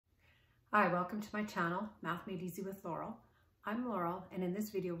Hi, welcome to my channel, Math Made Easy with Laurel. I'm Laurel, and in this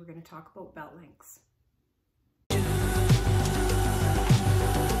video we're going to talk about belt lengths.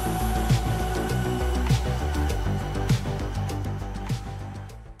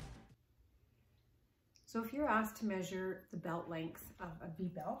 So if you're asked to measure the belt length of a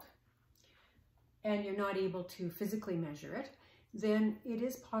V-belt, and you're not able to physically measure it, then it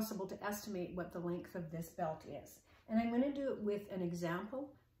is possible to estimate what the length of this belt is. And I'm going to do it with an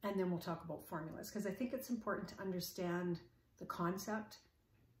example, and then we'll talk about formulas, because I think it's important to understand the concept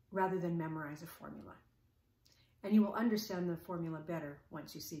rather than memorize a formula. And you will understand the formula better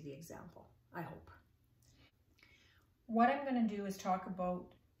once you see the example, I hope. What I'm going to do is talk about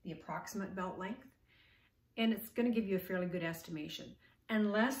the approximate belt length, and it's going to give you a fairly good estimation.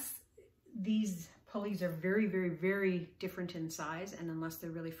 Unless these pulleys are very, very, very different in size, and unless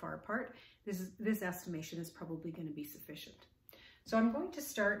they're really far apart, this estimation is probably going to be sufficient. So I'm going to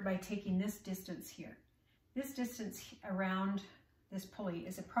start by taking this distance here. This distance around this pulley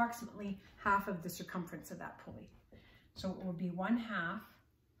is approximately half of the circumference of that pulley. So it will be 1/2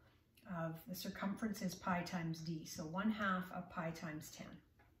 of the circumference is pi times d, so 1/2 of pi times 10.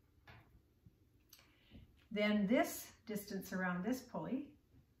 Then this distance around this pulley,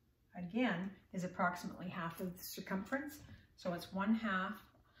 again, is approximately half of the circumference, so it's 1/2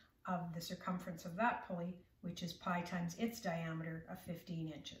 of the circumference of that pulley, which is pi times its diameter of 15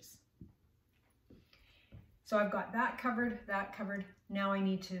 inches. So I've got that covered, that covered. Now I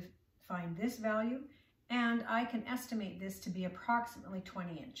need to find this value, and I can estimate this to be approximately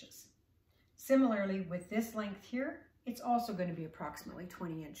 20 inches. Similarly, with this length here, it's also going to be approximately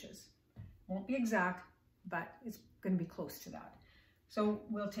 20 inches. Won't be exact, but it's going to be close to that. So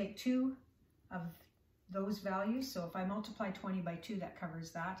we'll take 2 of those values. So if I multiply 20 by 2, that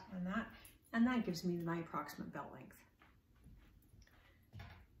covers that, and that gives me my approximate belt length.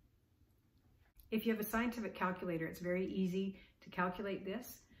 If you have a scientific calculator, it's very easy to calculate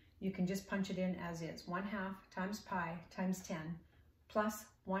this. You can just punch it in as is. 1/2 times pi times 10 plus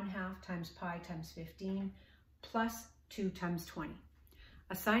 1/2 times pi times 15 plus 2 times 20.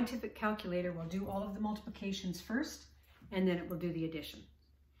 A scientific calculator will do all of the multiplications first, and then it will do the addition.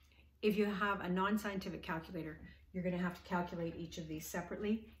 If you have a non-scientific calculator, you're going to have to calculate each of these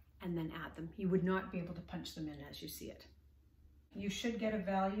separately and then add them. You would not be able to punch them in as you see it. You should get a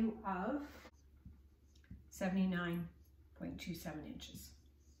value of 79.27 inches.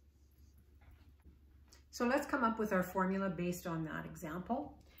 So let's come up with our formula based on that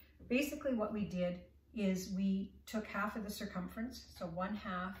example. Basically what we did is we took half of the circumference, so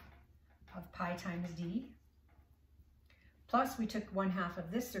 1/2 of pi times d, plus we took 1/2 of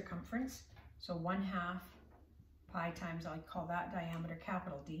this circumference, so 1/2 pi times, I'll call that diameter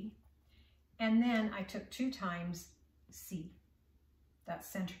capital D, and then I took 2 times C, that's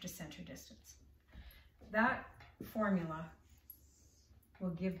center to center distance. That formula will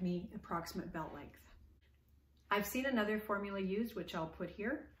give me approximate belt length. I've seen another formula used, which I'll put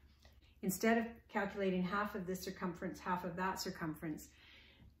here. Instead of calculating half of this circumference, half of that circumference,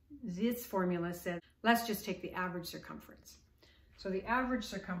 this formula says, let's just take the average circumference. So the average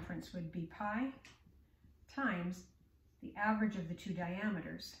circumference would be pi times the average of the 2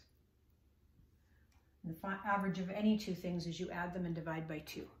 diameters. And the average of any 2 things is you add them and divide by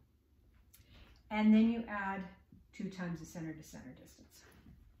 2. And then you add 2 times the center to center distance.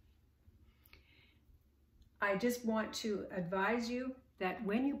 I just want to advise you that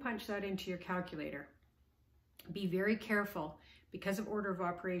when you punch that into your calculator, be very careful because of order of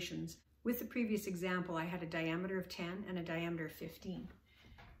operations. With the previous example, I had a diameter of 10 and a diameter of 15.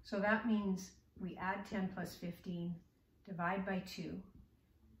 So that means we add 10 plus 15, divide by 2.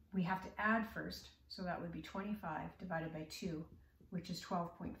 We have to add first, so that would be 25 divided by 2, which is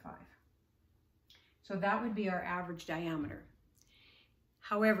 12.5. So that would be our average diameter.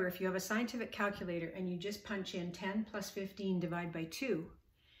 However, if you have a scientific calculator and you just punch in 10 plus 15 divided by 2,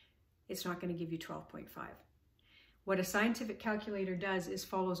 it's not going to give you 12.5. What a scientific calculator does is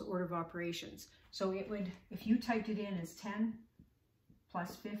follows order of operations. So it would, if you typed it in as 10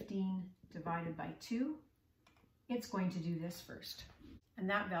 plus 15 divided by 2, it's going to do this first. And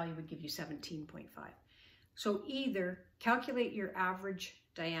that value would give you 17.5. So either calculate your average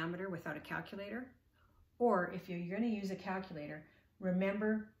diameter without a calculator, or if you're going to use a calculator,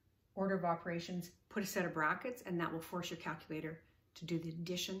 remember order of operations, put a set of brackets, and that will force your calculator to do the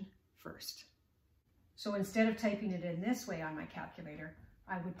addition first. So instead of typing it in this way on my calculator,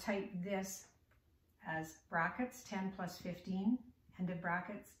 I would type this as brackets, 10 plus 15, end of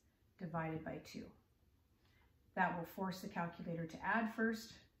brackets, divided by 2. That will force the calculator to add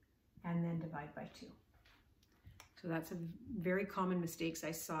first and then divide by 2. So that's a very common mistakes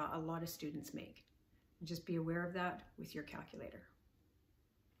I saw a lot of students make. Just be aware of that with your calculator.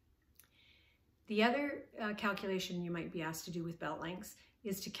 The other calculation you might be asked to do with belt lengths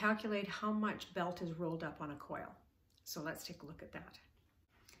is to calculate how much belt is rolled up on a coil. So let's take a look at that.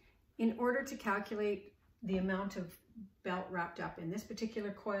 In order to calculate the amount of belt wrapped up in this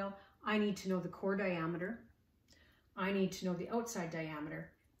particular coil, I need to know the core diameter, I need to know the outside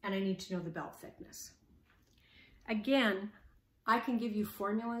diameter, and I need to know the belt thickness. Again, I can give you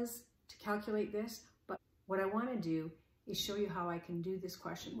formulas to calculate this, but what I want to do is show you how I can do this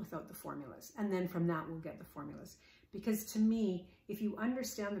question without the formulas. And then from that, we'll get the formulas. Because to me, if you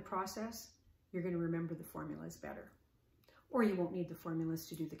understand the process, you're going to remember the formulas better. Or you won't need the formulas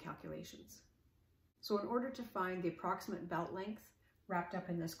to do the calculations. So in order to find the approximate belt length wrapped up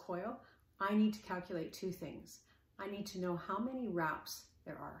in this coil, I need to calculate two things. I need to know how many wraps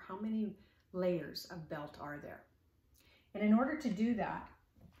there are, how many layers of belt are there. And in order to do that,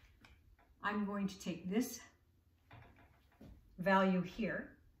 I'm going to take this value here,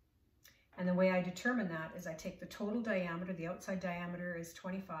 and the way I determine that is I take the total diameter, the outside diameter is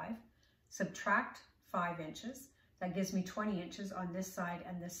 25, subtract 5 inches, that gives me 20 inches on this side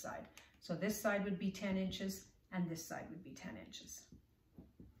and this side. So this side would be 10 inches and this side would be 10 inches.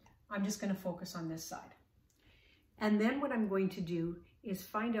 I'm just going to focus on this side. And then what I'm going to do is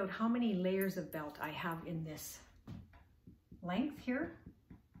find out how many layers of belt I have in this length here.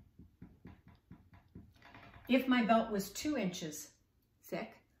 If my belt was 2 inches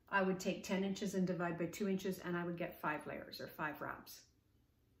thick, I would take 10 inches and divide by 2 inches and I would get 5 layers or 5 wraps.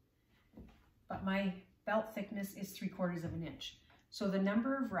 But my belt thickness is 3/4 of an inch. So the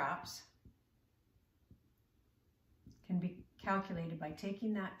number of wraps can be calculated by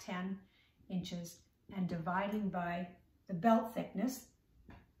taking that 10 inches and dividing by the belt thickness.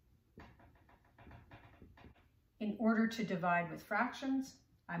 In order to divide with fractions,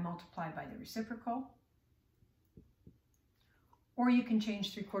 I multiply by the reciprocal. Or you can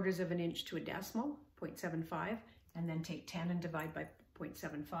change 3/4 of an inch to a decimal, 0.75, and then take 10 and divide by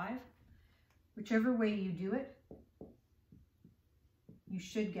 0.75. Whichever way you do it, you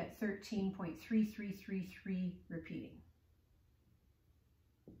should get 13.3333 repeating.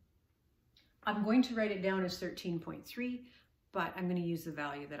 I'm going to write it down as 13.3, but I'm going to use the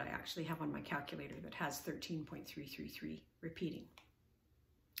value that I actually have on my calculator that has 13.333 repeating.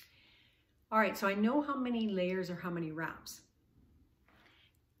 All right, so I know how many layers or how many wraps.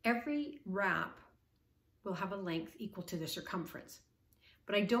 Every wrap will have a length equal to the circumference,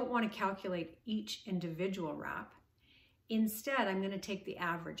 but I don't want to calculate each individual wrap. Instead, I'm going to take the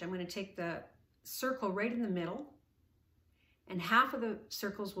average. I'm going to take the circle right in the middle, and half of the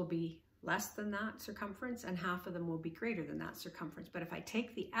circles will be less than that circumference and half of them will be greater than that circumference. But if I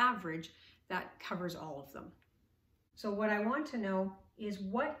take the average, that covers all of them. So what I want to know is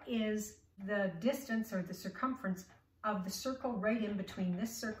what is the distance or the circumference of the circle right in between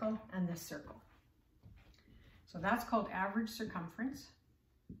this circle and this circle. So that's called average circumference.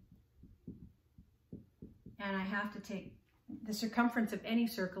 And I have to take the circumference of any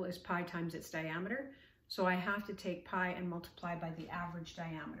circle is pi times its diameter. So I have to take pi and multiply by the average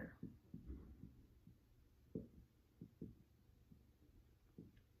diameter.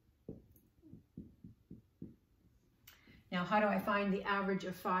 Now, how do I find the average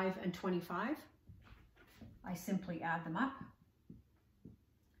of 5 and 25? I simply add them up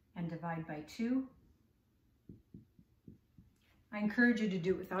and divide by 2. I encourage you to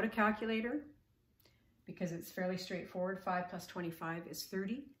do it without a calculator because it's fairly straightforward. 5 plus 25 is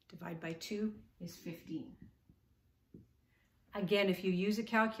 30. Divide by 2 is 15. Again, if you use a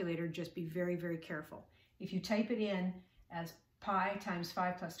calculator, just be very, very careful. If you type it in as pi times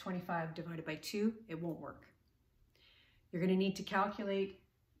 5 plus 25 divided by 2, it won't work. You're going to need to calculate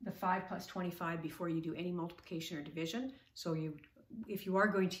the 5 plus 25 before you do any multiplication or division. So if you are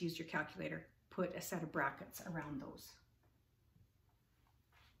going to use your calculator, put a set of brackets around those.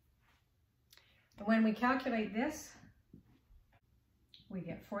 And when we calculate this, we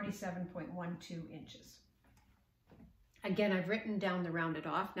get 47.12 inches. Again, I've written down the rounded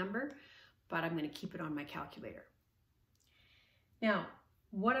off number, but I'm going to keep it on my calculator. Now,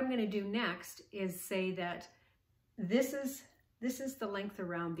 what I'm going to do next is say that this is the length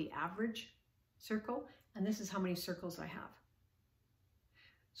around the average circle, and this is how many circles I have.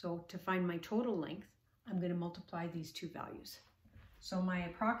 So to find my total length, I'm going to multiply these two values. So my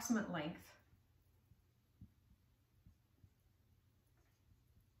approximate length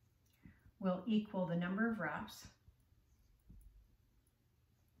will equal the number of wraps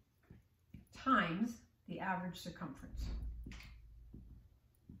times the average circumference.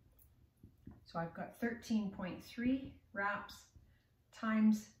 So I've got 13.3 wraps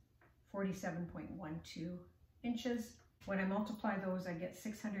times 47.12 inches. When I multiply those, I get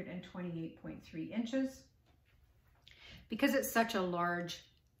 628.3 inches. Because it's such a large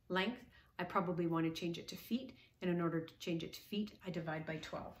length, I probably want to change it to feet. And in order to change it to feet, I divide by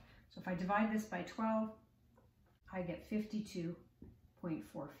 12. So if I divide this by 12, I get 52.4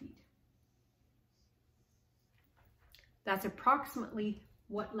 feet. That's approximately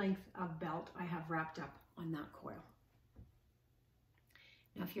what length of belt I have wrapped up on that coil.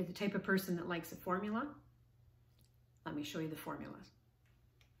 Now, if you're the type of person that likes a formula, let me show you the formulas.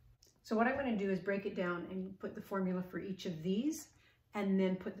 So what I'm going to do is break it down and put the formula for each of these and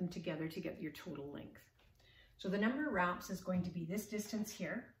then put them together to get your total length. So the number of wraps is going to be this distance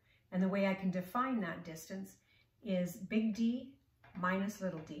here. And the way I can define that distance is big D minus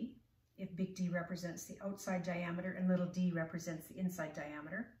little d, if big D represents the outside diameter and little d represents the inside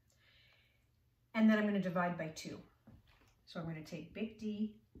diameter. And then I'm going to divide by 2. So I'm going to take big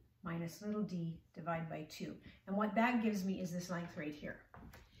D minus little d, divide by 2. And what that gives me is this length right here.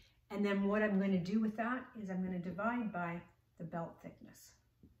 And then what I'm going to do with that is I'm going to divide by the belt thickness.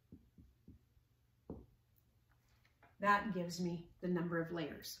 That gives me the number of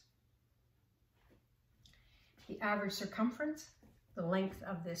layers. The average circumference, the length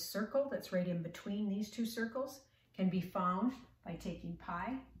of this circle that's right in between these two circles, can be found by taking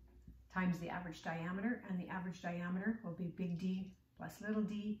pi times the average diameter, and the average diameter will be big D plus little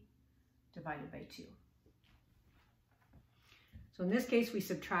d divided by 2. So in this case we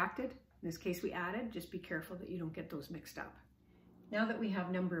subtracted, in this case we added. Just be careful that you don't get those mixed up. Now that we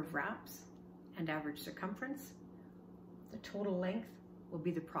have number of wraps and average circumference, the total length will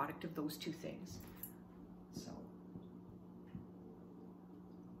be the product of those two things. So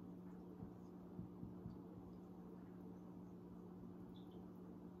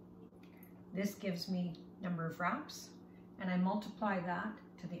this gives me number of wraps, and I multiply that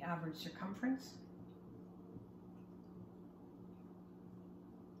to the average circumference.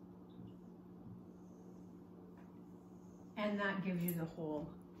 And that gives you the whole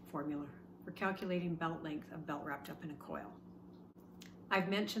formula for calculating belt length of belt wrapped up in a coil. I've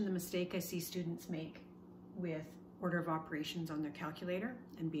mentioned the mistake I see students make with order of operations on their calculator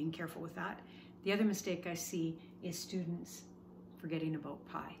and being careful with that. The other mistake I see is students forgetting about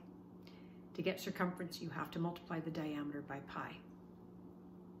pi. To get circumference, you have to multiply the diameter by pi.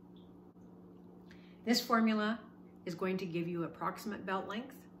 This formula is going to give you approximate belt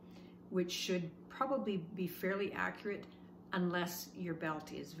length, which should probably be fairly accurate unless your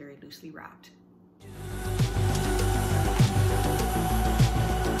belt is very loosely wrapped.